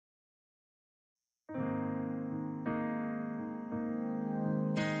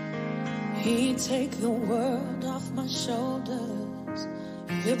He'd take the world off my shoulders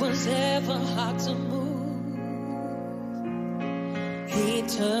if it was ever hard to move. He'd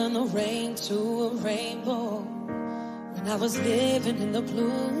turn the rain to a rainbow when I was living in the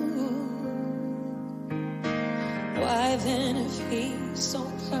blue. Why then, if he's so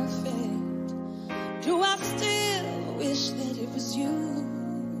perfect, do I still wish that it was you?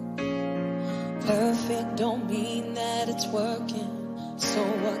 Perfect don't mean that it's working, so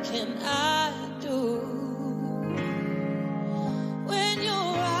what can I do?